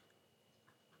like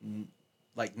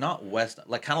not west,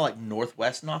 like kind of like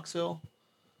northwest Knoxville,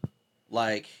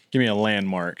 like Give me a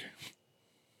landmark.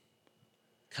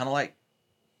 kind of like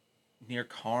near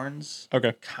Carnes,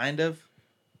 Okay. kind of.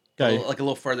 Okay. Like a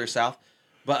little further south.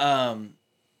 But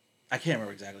I can't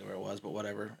remember exactly where it was, but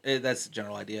whatever. That's the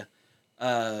general idea.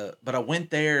 But I went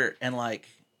there and like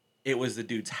it was the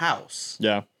dude's house.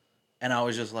 Yeah. And I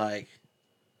was just like,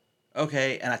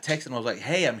 okay. And I texted him, I was like,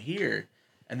 hey, I'm here.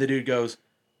 And the dude goes,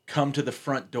 come to the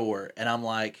front door. And I'm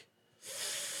like,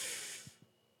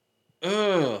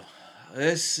 ugh,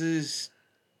 this is.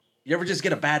 You ever just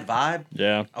get a bad vibe?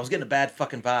 Yeah. I was getting a bad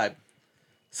fucking vibe.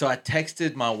 So I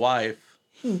texted my wife.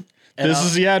 And This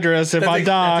is the address if I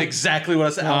die. That's exactly what I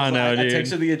said. I know, I dude.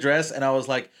 texted the address and I was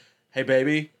like, hey,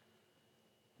 baby,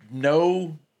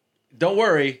 no, don't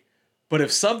worry. But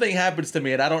if something happens to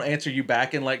me and I don't answer you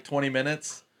back in like 20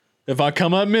 minutes, If I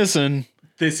come up missing,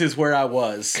 this is where I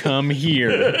was. come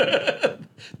here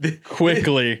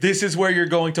quickly. This is where you're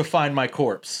going to find my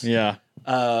corpse. Yeah.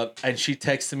 And she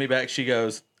texted me back. She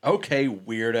goes, okay,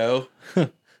 weirdo.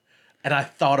 And I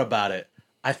thought about it.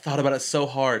 I thought about it so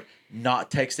hard, not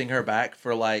texting her back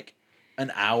for like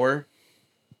an hour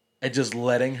and just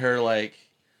letting her like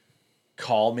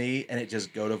call me and it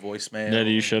just go to voicemail. Yeah,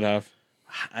 you should have.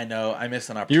 I know. I missed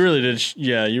an opportunity. You really did.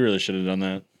 Yeah, you really should have done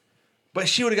that. But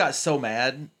she would have got so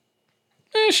mad.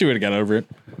 She would have got over it.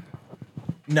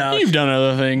 No, You've done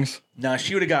other things. no,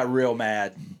 she would have got real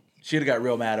mad. She would have got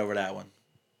real mad over that one.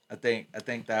 I think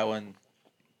that one.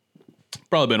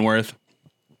 Probably been worth.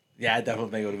 Yeah, I definitely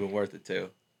think it would have been worth it too.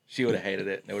 She would have hated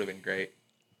it. And it would have been great.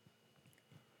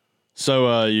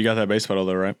 So you got that bass pedal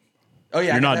though, right? Oh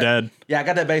yeah, I You're got not that- dead. Yeah, I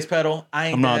got that bass pedal. I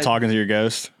ain't. I'm not dead. talking to your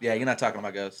ghost. Yeah, you're not talking to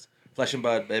my ghost. Flesh and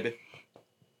blood, baby.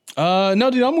 No,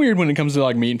 dude, I'm weird when it comes to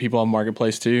like meeting people on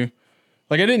Marketplace too.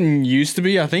 Like I didn't used to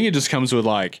be. I think it just comes with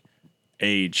like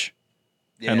age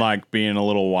and like being a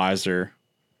little wiser,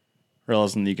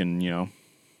 realizing you can, I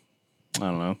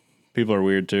don't know. People are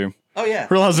weird too. Oh yeah.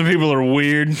 Realizing people are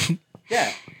weird.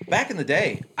 Yeah. Back in the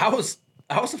day, I was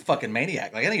a fucking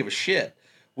maniac. Like I didn't give a shit.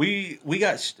 Me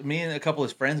and a couple of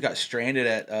his friends got stranded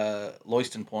at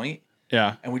Loyston Point.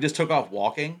 Yeah. And we just took off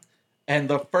walking. And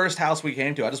the first house we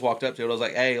came to, I just walked up to it. I was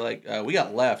like, "Hey, like we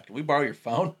got left. Can we borrow your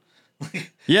phone?"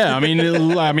 Yeah, I mean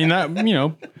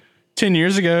that 10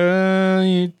 years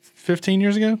ago, 15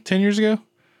 years ago, 10 years ago.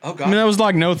 Oh god. I mean that was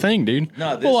like no thing, dude.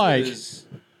 No,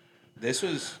 this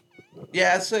was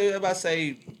yeah, so about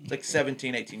say like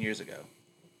 17, 18 years ago.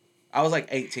 I was like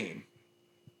 18.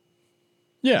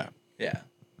 Yeah. Yeah.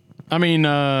 I mean,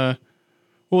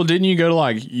 well, didn't you go to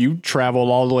like you traveled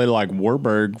all the way to like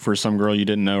Wartburg for some girl you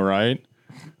didn't know, right?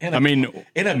 In a me car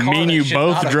and you that should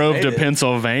both not have drove made to it.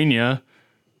 Pennsylvania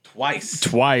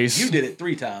Twice. You did it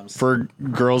 3 times. for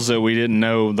girls that we didn't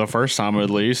know the first time, at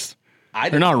least. I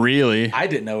Or didn't, not really. I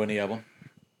didn't know any of them.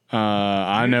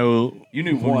 I know You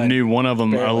knew one. knew one of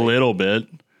them a barely. little bit.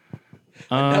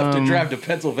 Enough to drive to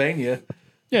Pennsylvania.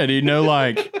 Yeah, do you know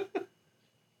like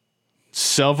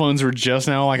cell phones were just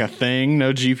now like a thing?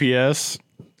 No GPS.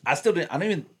 I don't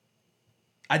even.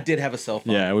 I did have a cell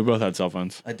phone. Yeah, we both had cell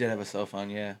phones. I did have a cell phone,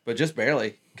 yeah. But just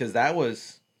barely. Because that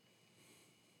was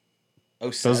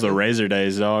 07. Those are the Razor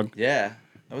days, dog. Yeah.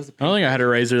 That was the I don't think I had a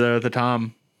Razor though at the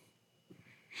time.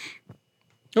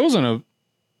 It wasn't a.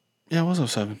 Yeah, it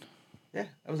was 07. Yeah,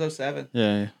 that was 07.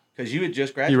 Yeah. Because you had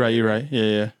just graduated. You're right.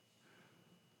 Yeah.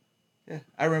 Yeah,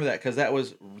 I remember that because that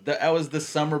was the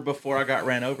summer before I got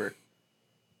ran over.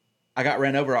 I got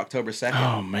ran over October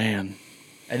 2nd. Oh man,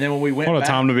 And then when we went what a back,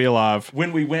 time to be alive.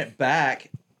 when we went back,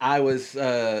 I was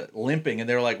limping, and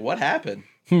they were like, "What happened?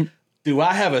 Do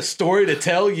I have a story to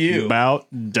tell you?" About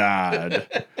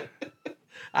died.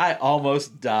 I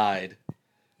almost died.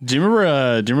 Do you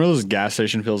remember those gas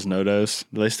station pills, No Dose?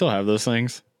 Do they still have those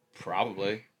things?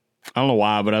 Probably. I don't know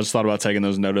why, but I just thought about taking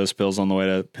those No Dose pills on the way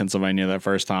to Pennsylvania that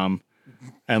first time,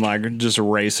 and like just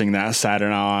racing that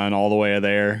Saturn on all the way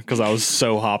there because I was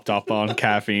so hopped up on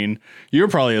caffeine. You were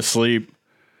probably asleep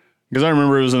because I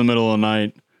remember it was in the middle of the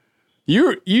night.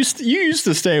 You used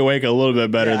to stay awake a little bit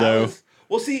better though.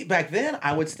 Well, see, back then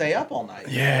I would stay up all night.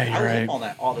 Yeah, you're I was right. up all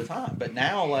night all the time. But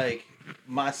now, like,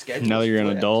 my schedule. Now that you're an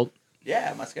flipped. adult.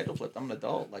 Yeah, my schedule flipped. I'm an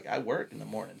adult. Like, I work in the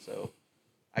morning, so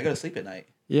I go to sleep at night.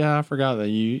 Yeah, I forgot that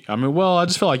you. I mean, well, I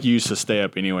just felt like you used to stay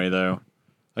up anyway, though.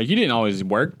 Like you didn't always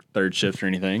work third shift or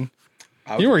anything.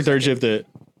 You worked third shift at.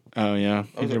 Oh yeah,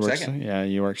 I was you work work second. Yeah,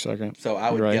 you work second. So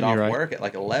I would You're right, get off you're right. work at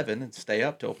like 11 and stay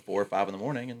up till 4 or 5 in the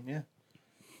morning, and yeah,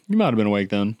 You might have been awake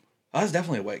then. I was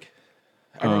definitely awake.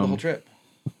 I remember the whole trip,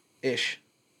 ish.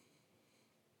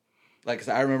 Like, 'cause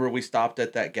I remember we stopped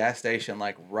at that gas station,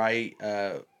 like right.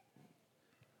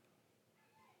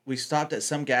 We stopped at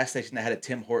some gas station that had a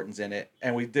Tim Hortons in it,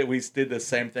 and we did the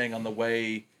same thing on the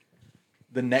way.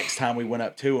 The next time we went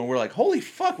up too, and we're like, "Holy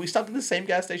fuck!" We stopped at the same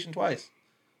gas station twice.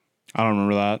 I don't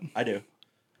remember that. I do,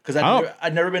 because Oh.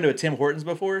 I'd never been to a Tim Hortons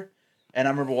before, and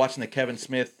I remember watching the Kevin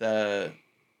Smith, like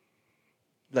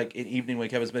an evening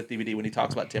with Kevin Smith DVD when he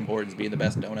talks about Tim Hortons being the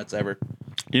best donuts ever.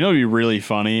 You know, it'd be really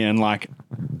funny and like,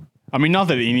 I mean, not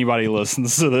that anybody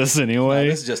listens to this anyway,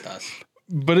 This is just us.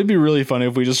 but it'd be really funny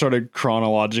if we just started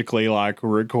chronologically like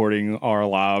recording our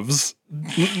lives,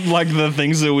 like the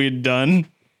things that we'd done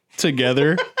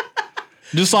together.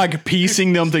 Just like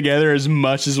piecing them together as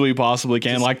much as we possibly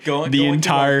can. Just like going the through our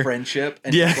entire friendship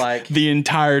and yeah, just like, the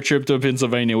entire trip to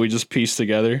Pennsylvania, we just pieced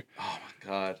together. oh my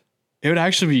god, It would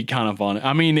actually be kind of fun.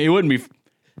 I mean, it wouldn't be.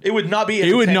 it would not be.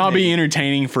 It would not be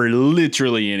entertaining entertaining for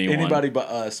literally anyone. anybody but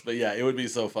us. But yeah, it would be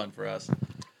so fun for us.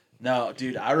 No,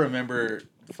 dude, I remember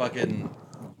fucking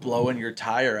blowing your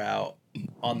tire out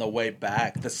on the way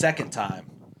back the second time,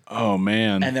 Oh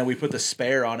man. and then we put the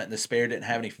spare on it, and the spare didn't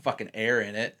have any fucking air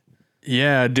in it.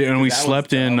 Yeah, dude, and we That was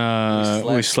slept in.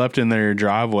 dumb. We slept in their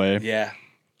driveway. Yeah.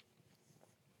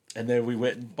 And then we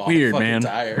went and bought Weird, a fucking man.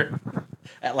 tire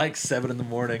at like 7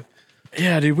 a.m.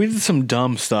 Yeah, dude, we did some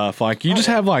dumb stuff. Like you just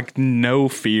have like no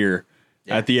fear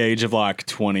at the age of like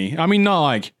 20. I mean, not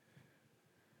like,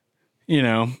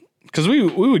 because we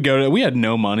would go to. We had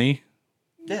no money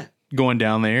Yeah. going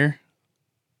down there.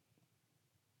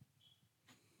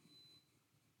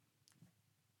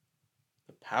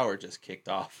 The power just kicked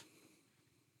off.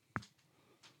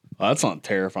 Well, that's not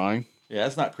terrifying. Yeah,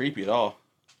 that's not creepy at all.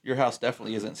 Your house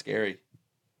definitely isn't scary.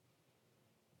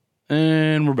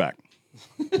 And we're back.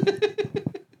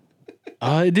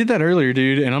 I did that earlier,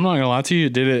 dude, and I'm not gonna lie to you.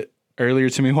 It did it earlier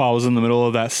to me while I was in the middle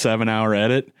of that 7-hour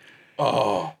edit.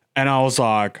 Oh, And I was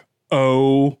like,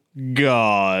 oh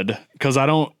God. Because I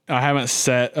haven't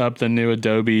set up the new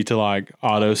Adobe to like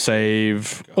auto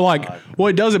save. Like, well,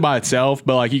 it does it by itself,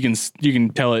 but like you can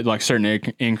tell it like certain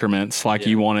increments, like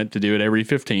you want it to do it every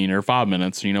 15 or 5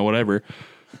 minutes, whatever.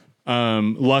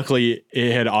 Luckily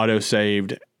it had auto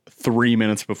saved 3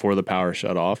 minutes before the power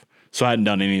shut off. So I hadn't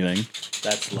done anything.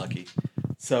 that's lucky.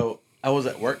 So I was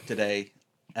at work today,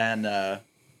 and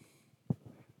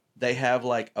they have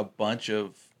like a bunch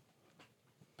of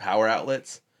power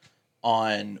outlets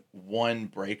on one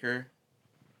breaker,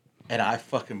 and I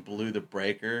fucking blew the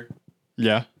breaker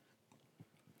Yeah.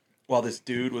 while this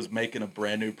dude was making a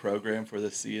brand new program for the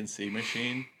CNC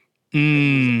machine.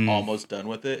 Almost done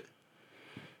with it.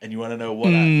 And you want to know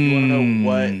what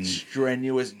what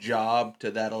strenuous job to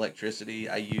that electricity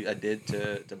I did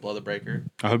to blow the breaker?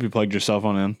 I hope you plugged your cell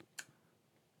phone in.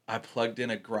 I plugged in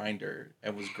a grinder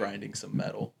and was grinding some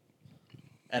metal.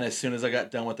 And as soon as I got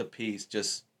done with the piece,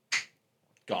 just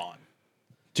gone.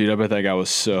 Dude, I bet that guy was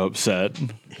so upset.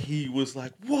 He was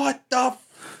like, "What the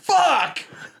fuck?"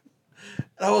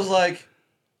 And I was like,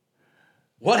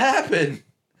 "What happened?"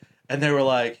 And they were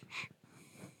like,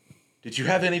 "Did you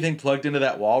have anything plugged into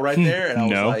that wall right there?" And I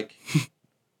was No. like,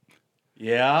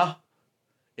 "Yeah,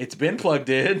 it's been plugged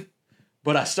in,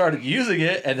 but I started using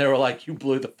it." And they were like, "You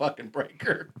blew the fucking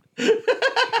breaker."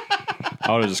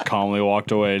 I would have just calmly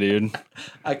walked away, dude.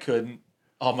 I couldn't.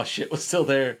 All my shit was still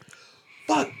there.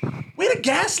 Fuck. We had a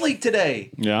gas leak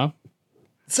today. Yeah.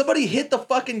 Somebody hit the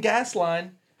fucking gas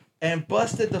line and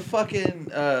busted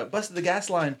the gas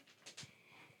line.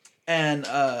 And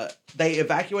they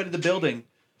evacuated the building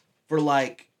for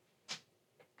like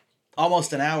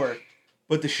almost an hour.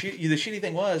 But the shitty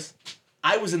thing was,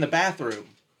 I was in the bathroom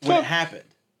when it happened.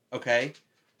 Okay?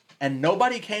 And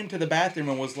nobody came to the bathroom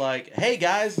and was like, "Hey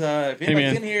guys, if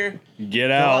anybody's in here, Get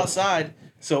go out." outside."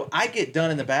 So I get done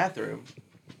in the bathroom,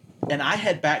 and I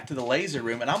head back to the laser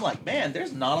room, and I'm like, "Man,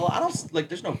 there's not a lot.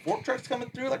 There's no fork trucks coming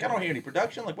through. Like, I don't hear any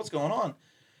production. Like, what's going on?"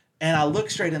 And I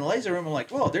look straight in the laser room. I'm like,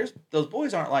 "Well, those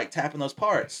boys aren't like tapping those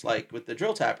parts like with the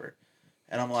drill tapper."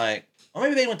 And I'm like, "Well,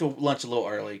 maybe they went to lunch a little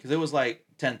early because it was like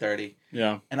 10:30."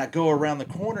 Yeah. And I go around the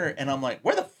corner, and I'm like,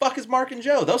 "Where the fuck is Mark and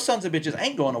Joe? Those sons of bitches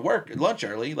ain't going to work at lunch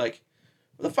early. Like,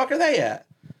 where the fuck are they at?"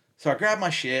 So I grabbed my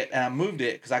shit and I moved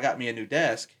it because I got me a new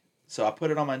desk. So I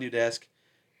put it on my new desk,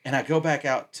 and I go back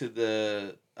out to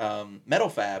the metal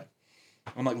fab.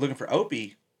 I'm like looking for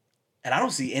Opie, and I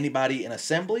don't see anybody in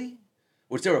assembly.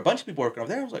 Which there were a bunch of people working over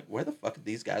there. I was like, "Where the fuck did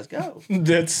these guys go?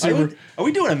 That's super. Are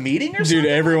we doing a meeting or Dude, something?"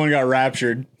 everyone got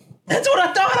raptured. That's what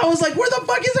I thought. I was like, "Where the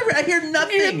fuck is everybody?" I hear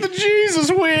nothing. Get the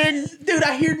Jesus wig. Dude,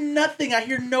 I hear nothing. I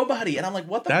hear nobody. And I'm like,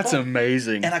 "What the That's fuck?"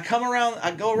 amazing. And I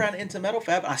go around into Metal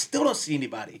Fab, and I still don't see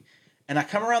anybody. And I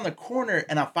come around the corner,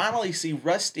 and I finally see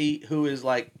Rusty, who is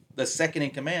like the second in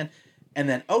command, and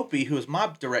then Opie, who is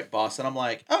my direct boss. And I'm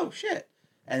like, "Oh, shit."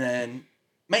 And then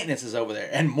maintenance is over there,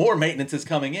 and more maintenance is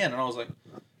coming in. And I was like,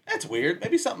 "That's weird.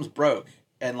 Maybe something's broke."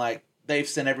 And like, they've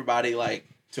sent everybody like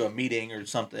to a meeting or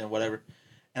something, whatever.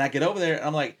 And I get over there, and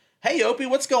I'm like, "Hey, Opie,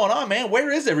 what's going on, man?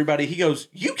 Where is everybody?" He goes,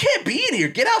 "You can't be in here.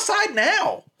 Get outside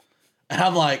now." And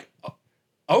I'm like,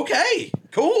 "Okay,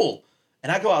 cool."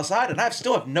 And I go outside, and I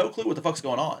still have no clue what the fuck's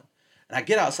going on. And I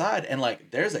get outside, and like,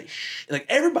 there's like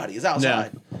everybody is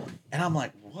outside. Yeah. And I'm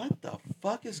like, "What the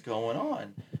fuck is going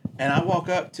on?" And I walk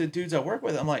up to dudes I work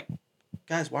with. I'm like,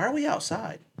 "Guys, why are we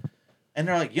outside?" And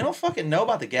they're like, "You don't fucking know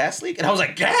about the gas leak?" And I was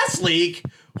like, "Gas leak?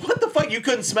 What the fuck? You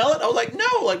couldn't smell it?" I was like, "No,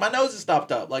 like my nose is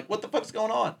stopped up. Like, what the fuck's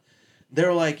going on?" They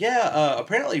were like, "Yeah,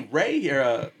 apparently Ray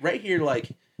here, like,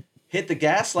 hit the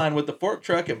gas line with the fork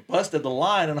truck and busted the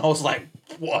line." And I was like,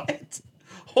 "What?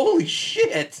 Holy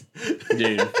shit."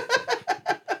 Dude.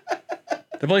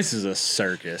 The place is a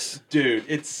circus. Dude,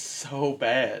 it's so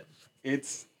bad.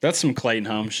 That's some Clayton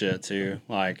Home shit, too.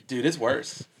 Like, dude, it's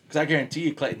worse. Because I guarantee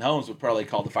you Clayton Homes would probably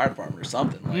call the fire department or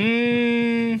something.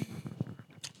 Like,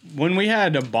 when we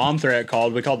had a bomb threat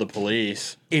called, we called the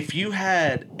police. If you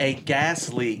had a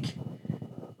gas leak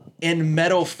in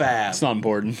Metal Fab, it's not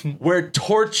important. Where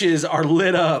torches are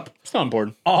lit up. It's not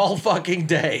important. All fucking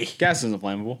day. Gas isn't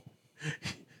flammable.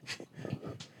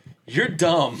 You're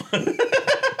dumb.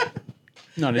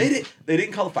 No, they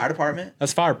didn't call the fire department.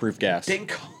 That's fireproof gas. Didn't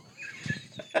call.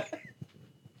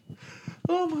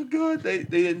 Oh my god, they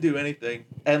didn't do anything.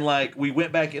 And like, we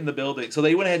went back in the building, so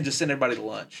they went ahead and just sent everybody to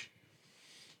lunch.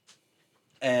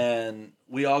 And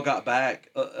we all got back.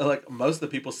 Like, most of the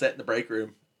people sat in the break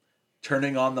room,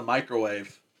 turning on the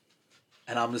microwave.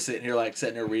 And I'm just sitting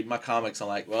here reading my comics. I'm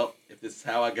like, well, if this is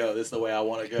how I go, this is the way I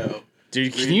want to go.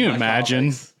 Dude, can you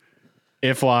imagine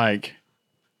if, like,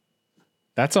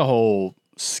 that's a whole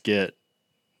skit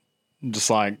just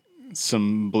like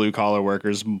some blue collar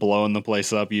workers blowing the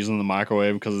place up using the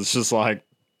microwave because it's just like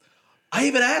I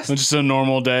even asked. it's just a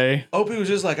normal day. Opie was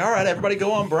just like, all right, everybody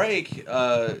go on break.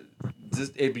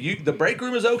 The break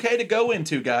room is okay to go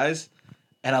into, guys.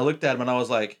 And I looked at him and I was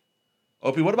like,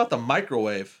 Opie, what about the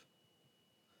microwave?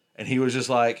 And he was just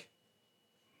like,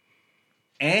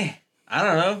 I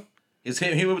don't know.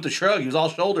 He went with the shrug. He was all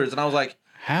shoulders. And I was like,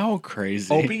 How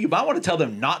crazy. Opie, you might want to tell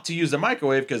them not to use the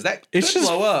microwave because that could It's just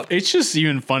blow up. It's just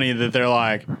even funny that they're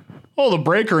like, oh, the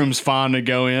break room's fine to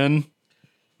go in.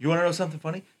 You want to know something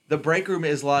funny? The break room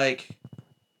is like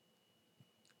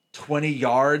 20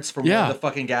 yards from where the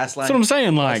fucking gas line. That's what I'm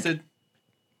saying. Like, busted.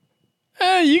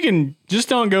 you can just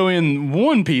don't go in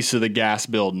one piece of the gas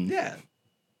building. Yeah.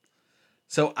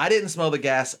 So I didn't smell the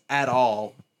gas at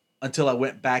all until I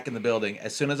went back in the building.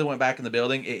 As soon as I went back in the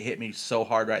building, it hit me so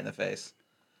hard right in the face.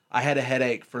 I had a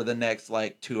headache for the next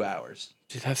like 2 hours.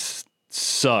 Dude, that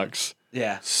sucks.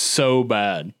 Yeah. So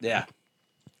bad. Yeah.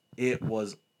 It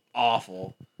was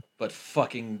awful, but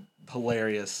fucking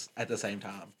hilarious at the same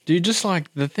time. Dude, just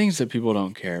like the things that people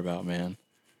don't care about, man,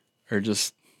 are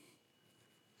just.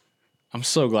 I'm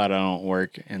so glad I don't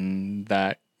work in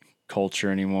that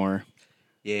culture anymore.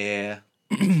 Yeah.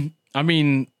 I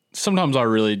mean, sometimes I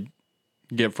really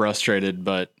get frustrated,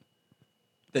 but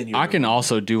Then I can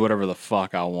also do whatever the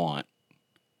fuck I want.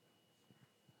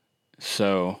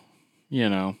 So, you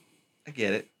know, I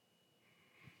get it.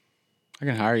 I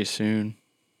can hire you soon. I'm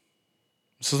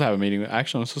supposed to have a meeting.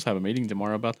 Actually, I'm supposed to have a meeting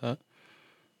tomorrow about that.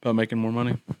 About making more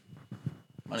money.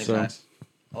 Money's So- nice.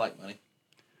 I like money.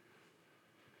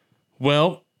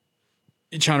 Well,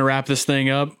 you trying to wrap this thing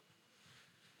up?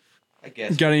 I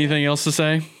guess. Got anything else to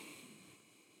say?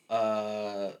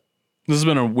 This has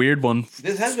been a weird one,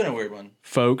 This has been a weird one.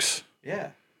 folks. Yeah.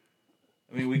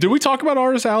 I mean, Did we talk about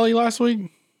Artist Alley last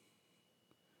week?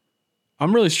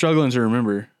 I'm really struggling to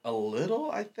remember. a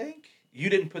little, I think. You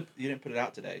didn't put it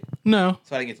out today, No.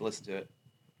 so I didn't get to listen to it.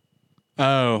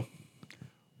 Oh.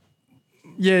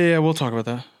 Yeah, we'll talk about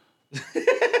that.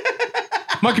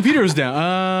 My computer was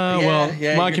down.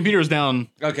 My computer was down.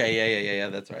 Okay, yeah.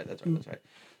 That's right.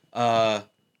 I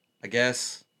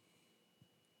guess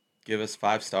give us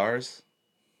 5 stars.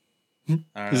 I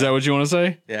don't Is know. that what you want to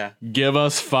say? Yeah. Give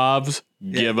us 5s.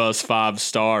 Give us 5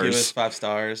 stars. Give us 5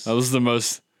 stars. That was the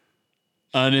most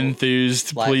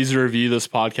unenthused. Like- Please review this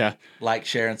podcast. Like,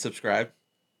 share, and subscribe.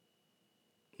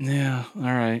 Yeah, all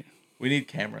right. We need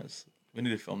cameras. We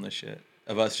need to film this shit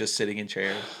of us just sitting in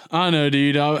chairs. I know,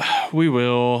 dude. We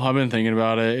will. I've been thinking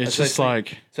about it. It's Especially- just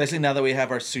like, Especially now that we have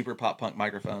our super pop punk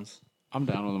microphones. I'm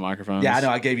down with the microphones. Yeah, I know.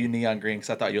 I gave you neon green because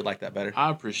I thought you would like that better. I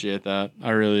appreciate that.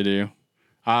 I really do.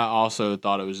 I also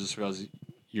thought it was just because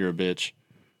you're a bitch.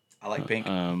 I like pink.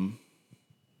 I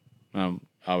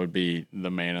would be the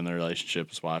man in the relationship.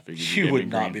 That's why I figured You gave would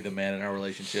me not green. be the man in our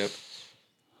relationship.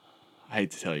 I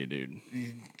hate to tell you, dude.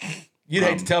 You'd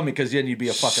hate to tell me because then you'd be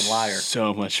a fucking liar.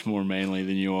 So much more manly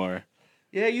than you are,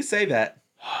 Yeah, you say that.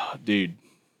 dude.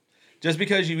 Just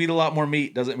because you eat a lot more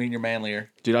meat doesn't mean you're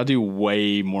manlier. Dude, I do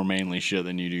way more manly shit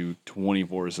than you do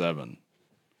 24/7.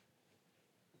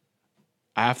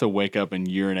 I have to wake up and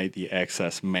urinate the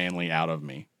excess manly out of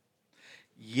me.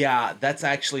 Yeah, that's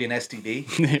actually an STD.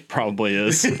 It probably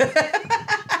is.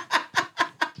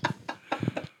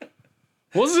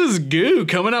 What's this goo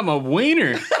coming out my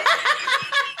wiener?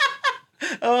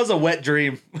 Oh, it was a wet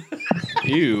dream.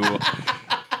 Ew.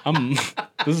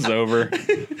 This is over.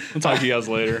 I'll talk to you guys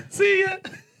later. See ya.